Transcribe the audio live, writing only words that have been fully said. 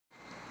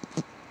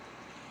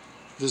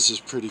This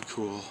is pretty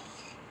cool.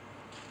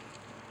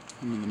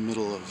 I'm in the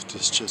middle of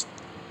this just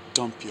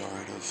dump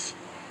yard of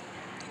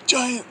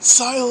giant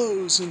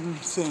silos and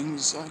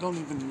things. I don't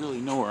even really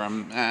know where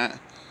I'm at.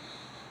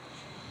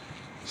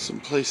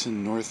 Someplace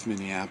in North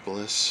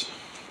Minneapolis.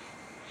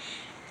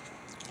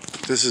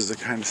 This is the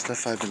kind of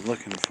stuff I've been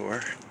looking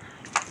for.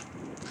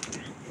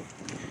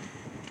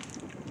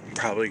 I'm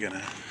probably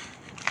gonna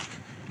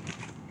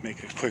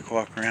make a quick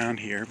walk around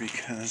here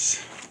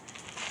because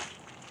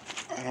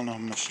I don't know how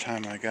much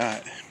time I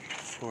got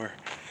before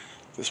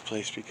this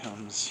place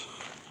becomes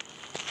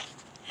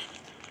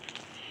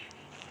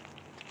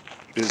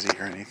busy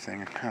or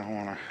anything. I don't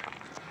want to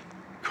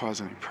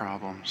cause any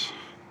problems.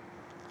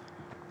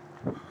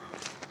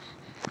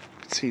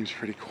 It seems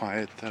pretty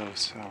quiet though,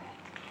 so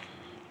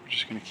we're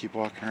just going to keep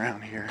walking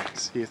around here and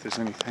see if there's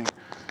anything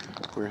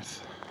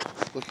worth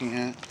looking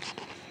at.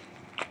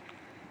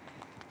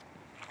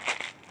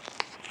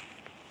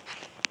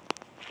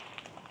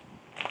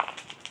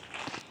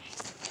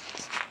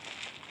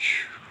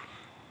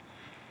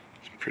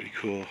 It's pretty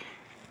cool.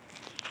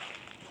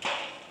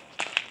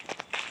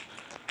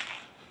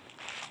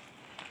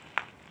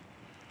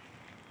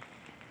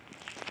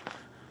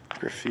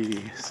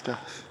 Graffiti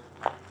stuff.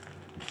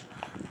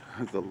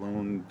 The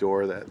lone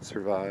door that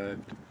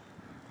survived.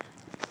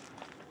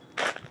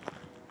 Holy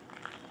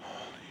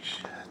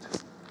shit.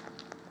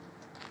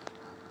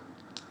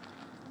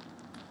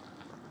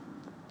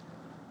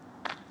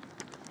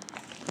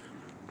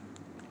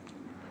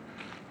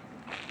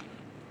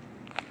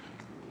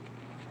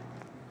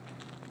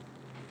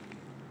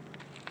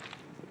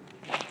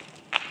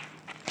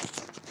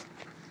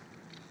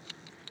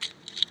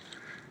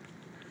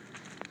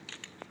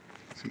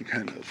 Some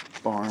kind of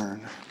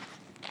barn.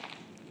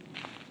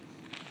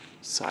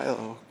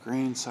 Silo,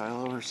 grain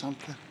silo or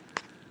something.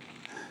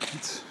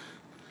 It's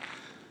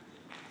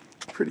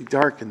pretty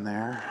dark in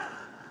there.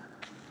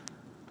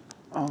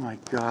 Oh my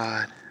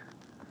god.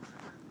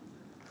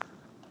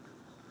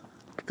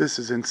 This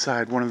is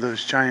inside one of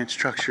those giant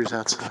structures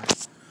outside.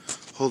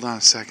 Hold on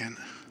a second.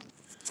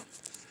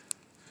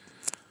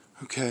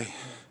 Okay.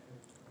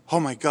 Oh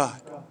my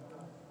god.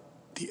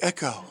 The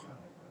echo.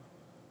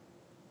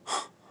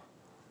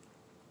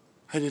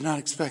 I did not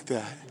expect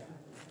that.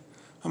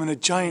 I'm in a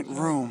giant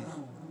room.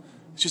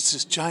 It's just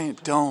this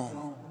giant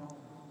dome.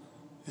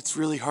 It's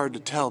really hard to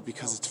tell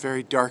because it's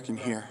very dark in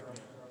here.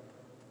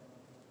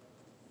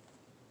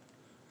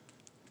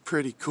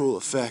 Pretty cool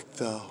effect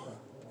though.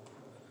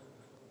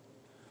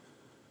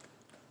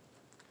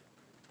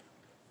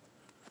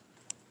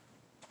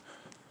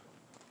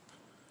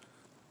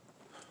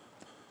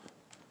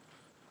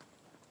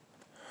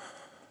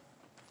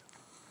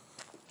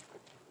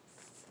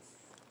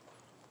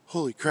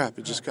 Holy crap,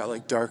 it just got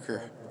like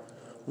darker.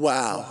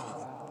 Wow.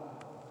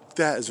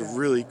 That is a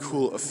really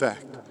cool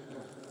effect.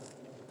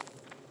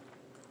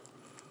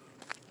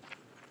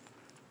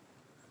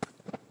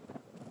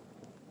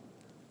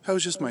 That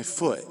was just my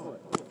foot.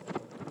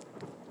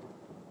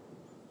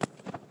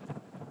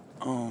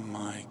 Oh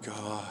my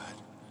god.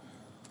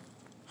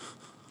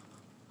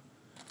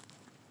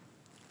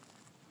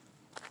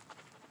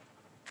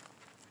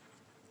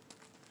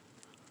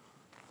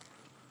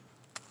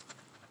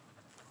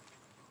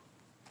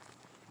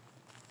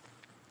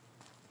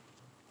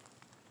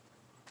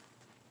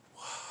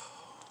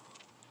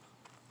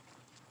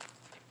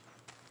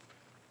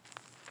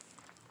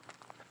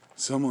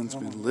 Someone's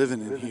been living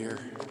in here.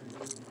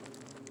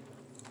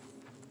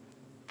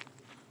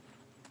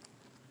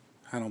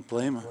 I don't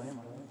blame them.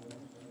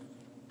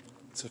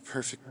 It's a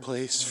perfect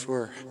place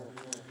for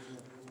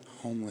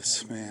a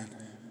homeless man.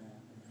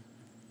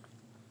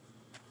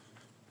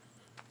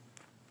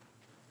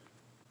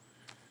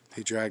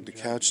 They dragged a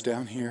couch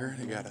down here.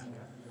 They got a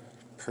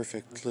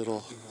perfect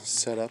little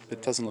setup.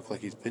 It doesn't look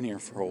like he's been here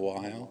for a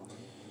while.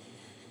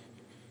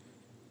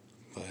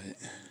 But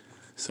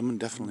someone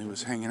definitely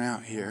was hanging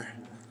out here.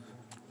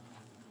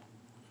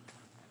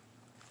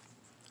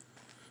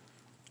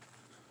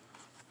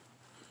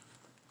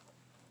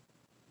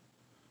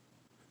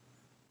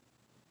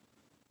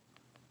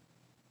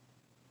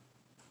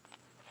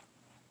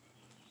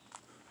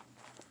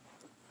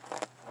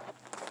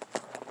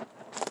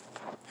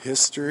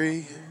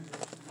 History.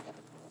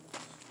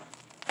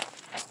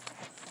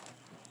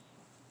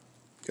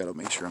 Gotta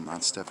make sure I'm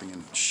not stepping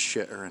in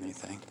shit or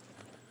anything.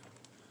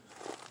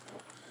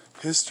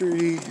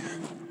 History.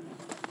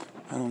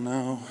 I don't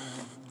know.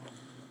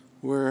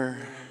 Where.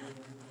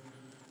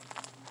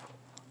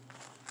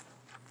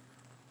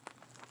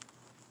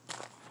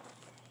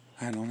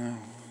 I don't know.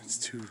 It's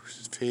too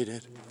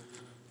faded.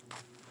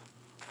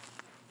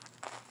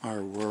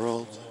 Our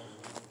world.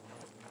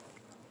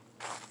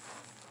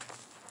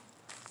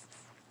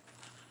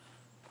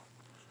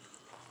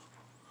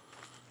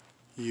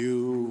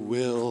 You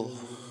will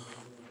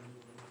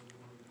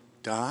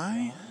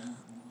die?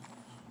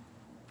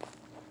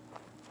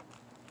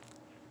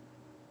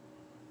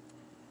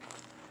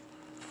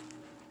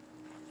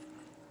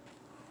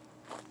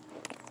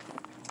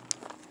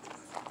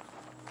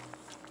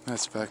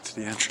 That's back to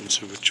the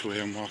entrance of which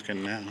way I'm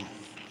walking now.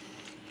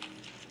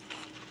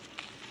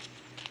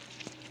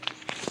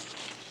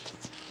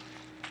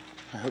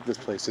 I hope this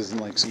place isn't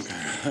like some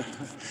kind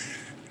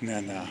of...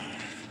 No.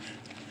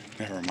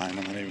 Never mind,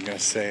 I'm not even gonna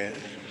say it.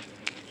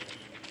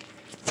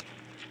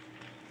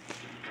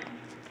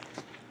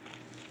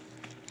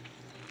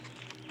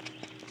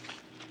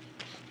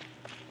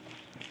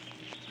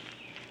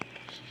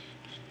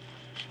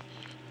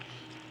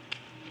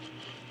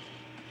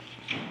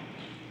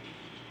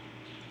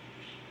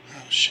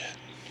 Oh shit.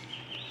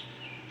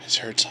 I just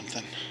heard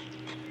something.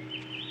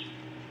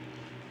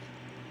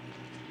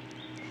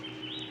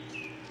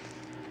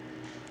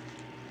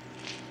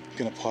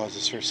 I'm gonna pause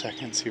this for a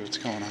second and see what's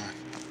going on.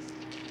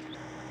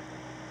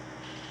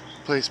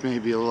 The place may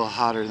be a little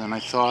hotter than I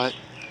thought.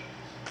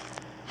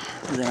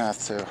 We're gonna have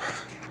to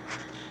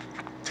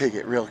take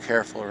it real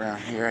careful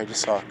around here. I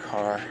just saw a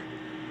car.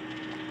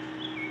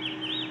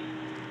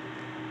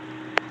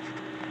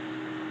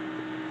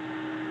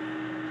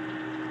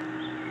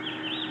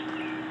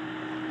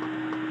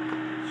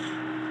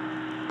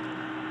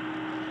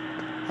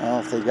 Well,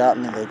 if they got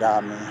me, they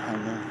got me. I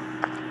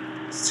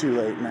mean, it's too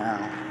late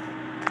now.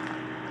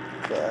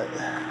 But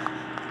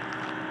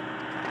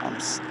I'm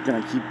just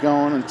gonna keep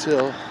going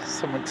until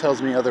someone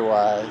tells me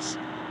otherwise.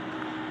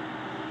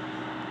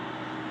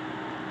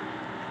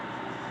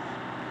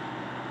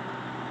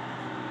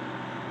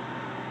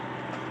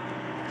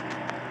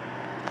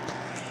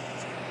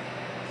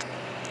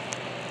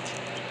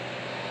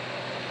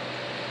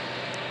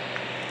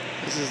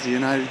 This is the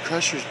United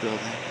Crushers building.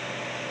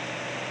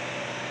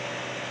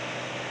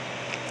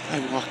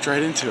 I walked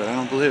right into it. I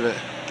don't believe it.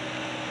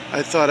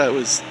 I thought I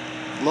was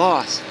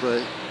lost,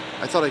 but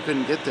I thought I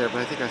couldn't get there, but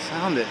I think I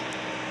found it.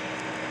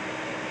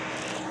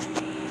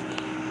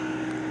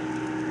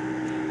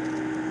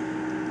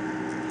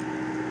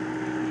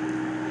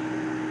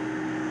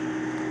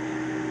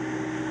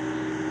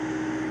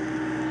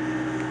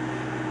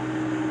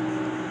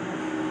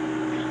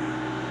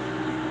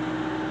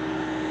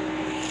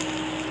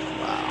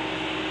 Wow.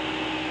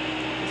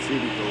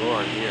 Graffiti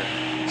galore here.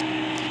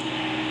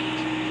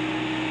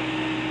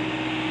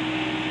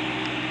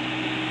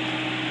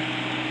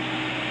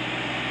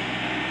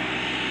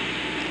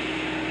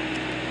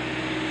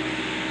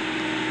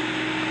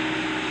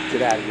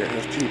 Get out of here,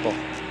 there's people.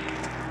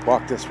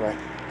 Walk this way.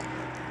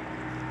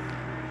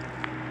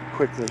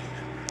 Quickly.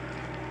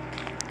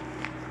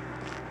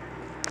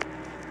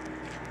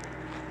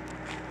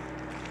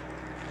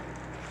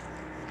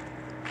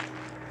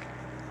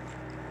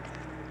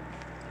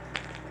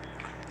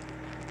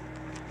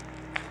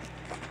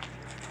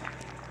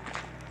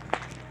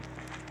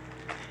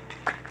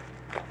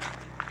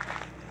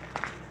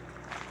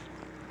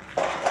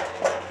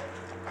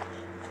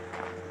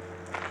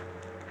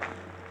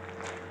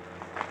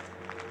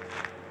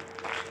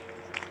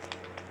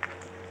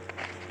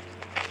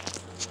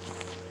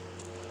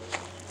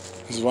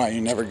 This is why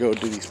you never go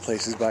to these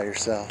places by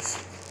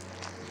yourself.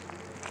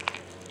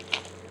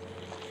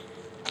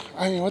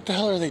 I mean, what the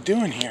hell are they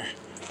doing here?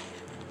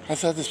 I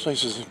thought this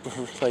place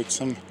was like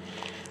some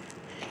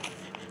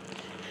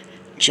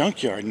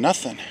junkyard,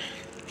 nothing.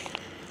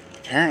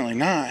 Apparently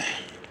not.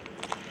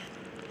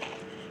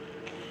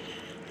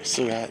 They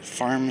still got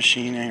farm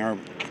machinery or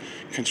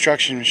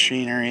construction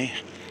machinery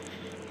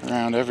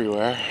around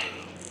everywhere.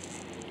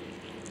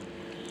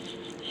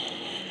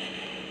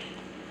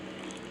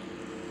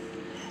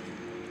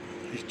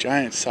 These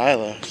giant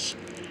silos.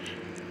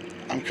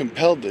 I'm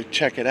compelled to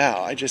check it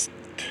out. I just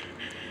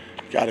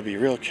gotta be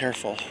real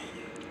careful.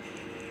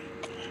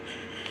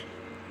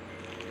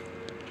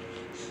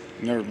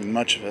 Never been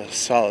much of a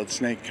solid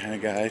snake kind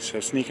of guy, so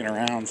sneaking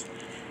around's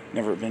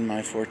never been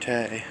my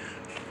forte.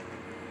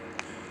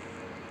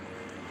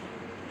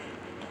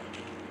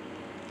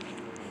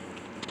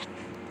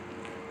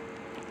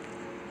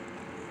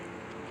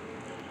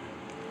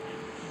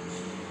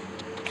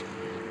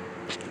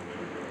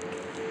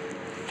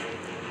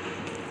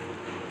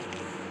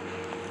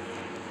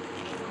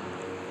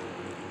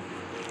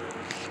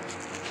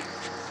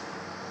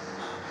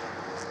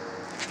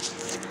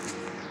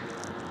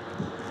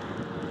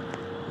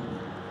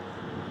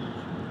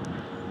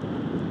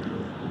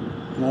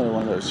 Another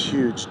one of those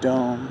huge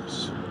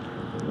domes.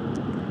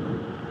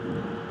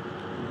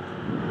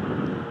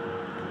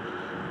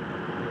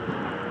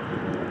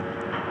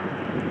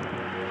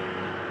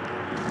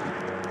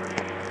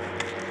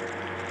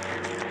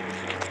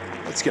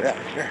 Let's get out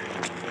of here.